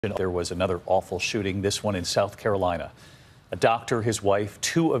There was another awful shooting, this one in South Carolina. A doctor, his wife,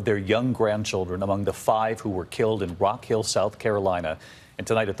 two of their young grandchildren among the 5 who were killed in Rock Hill, South Carolina. And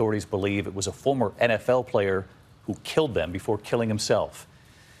tonight, authorities believe it was a former NFL player who killed them before killing himself.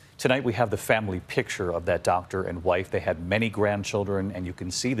 Tonight, we have the family picture of that doctor and wife. They had many grandchildren, and you can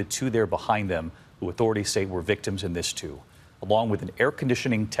see the 2 there behind them, who authorities say were victims in this too, along with an air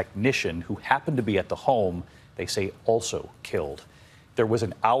conditioning technician who happened to be at the home, they say also killed. There was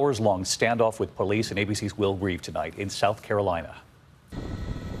an hours-long standoff with police, and ABC's Will Reeve tonight in South Carolina.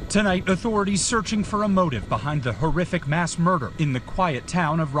 Tonight, authorities searching for a motive behind the horrific mass murder in the quiet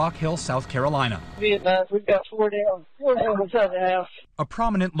town of Rock Hill, South Carolina. We've got 4 down inside the house. A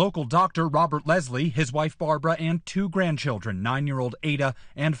prominent local doctor, Robert Lesslie, his wife Barbara, and 2 grandchildren, 9-year-old Ada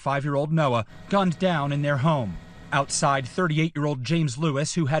and 5-year-old Noah, gunned down in their home. Outside, 38-year-old James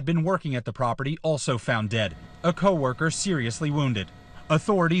Lewis, who had been working at the property, also found dead. A co-worker seriously wounded.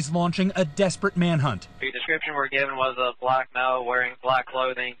 Authorities launching a desperate manhunt. The description we're given was a black male wearing black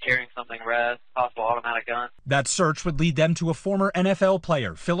clothing, carrying something red, possible automatic gun. That search would lead them to a former NFL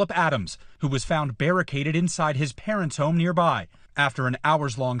player, Phillip Adams, who was found barricaded inside his parents' home nearby. After an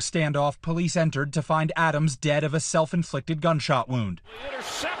hours-long standoff, police entered to find Adams dead of a self-inflicted gunshot wound.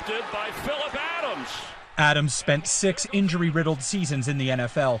 Intercepted by Phillip Adams. Adams spent 6 injury-riddled seasons in the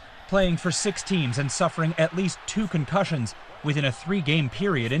NFL, playing for 6 teams and suffering at least 2 concussions within a 3-game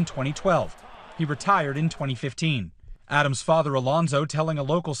period in 2012. He retired in 2015. Adams' father, Alonzo, telling a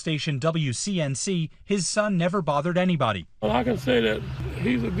local station WNT his son never bothered anybody. Well, I can say that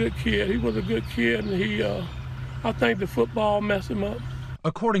he's a good kid. He was a good kid, and I think the football messed him up.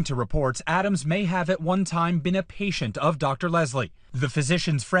 According to reports, Adams may have at one time been a patient of Dr. Lesslie. The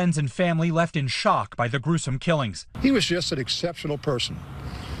physician's friends and family left in shock by the gruesome killings. He was just an exceptional person.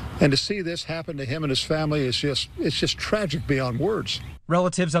 And to see this happen to him and his family is just tragic beyond words.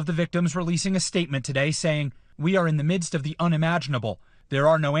 Relatives of the victims releasing a statement today saying, "We are in the midst of the unimaginable. There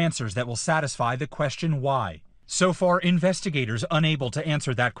are no answers that will satisfy the question why." So far, investigators unable to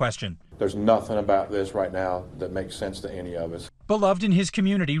answer that question. There's nothing about this right now that makes sense to any of us. Beloved in his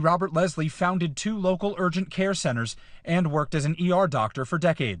community, Robert Lesslie founded 2 local urgent care centers and worked as an ER doctor for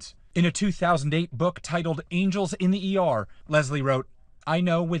decades. In a 2008 book titled Angels in the ER, Lesslie wrote, "I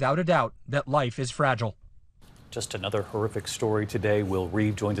know without a doubt that life is fragile." Just another horrific story today. Will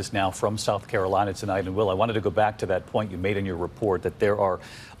Reeve joins us now from South Carolina tonight. And Will, I wanted to go back to that point you made in your report that there are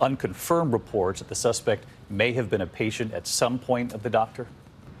unconfirmed reports that the suspect may have been a patient at some point of the doctor.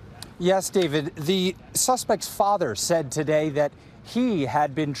 Yes, David. The suspect's father said today that he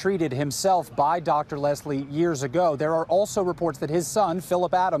had been treated himself by Dr. Lesslie years ago. There are also reports that his son,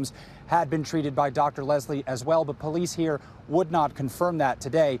 Phillip Adams, had been treated by Dr. Lesslie as well, but police here would not confirm that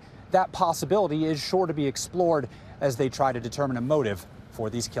today. That possibility is sure to be explored as they try to determine a motive for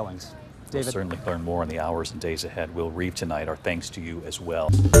these killings. David? We'll certainly learn more in the hours and days ahead. Will Reeve tonight. Our thanks to you as well.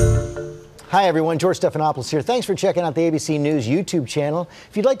 Hi, everyone. George Stephanopoulos here. Thanks for checking out the ABC News YouTube channel.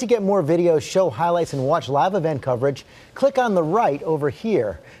 If you'd like to get more videos, show highlights, and watch live event coverage, click on the right over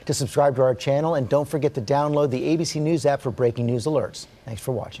here to subscribe to our channel. And don't forget to download the ABC News app for breaking news alerts. Thanks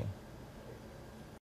for watching.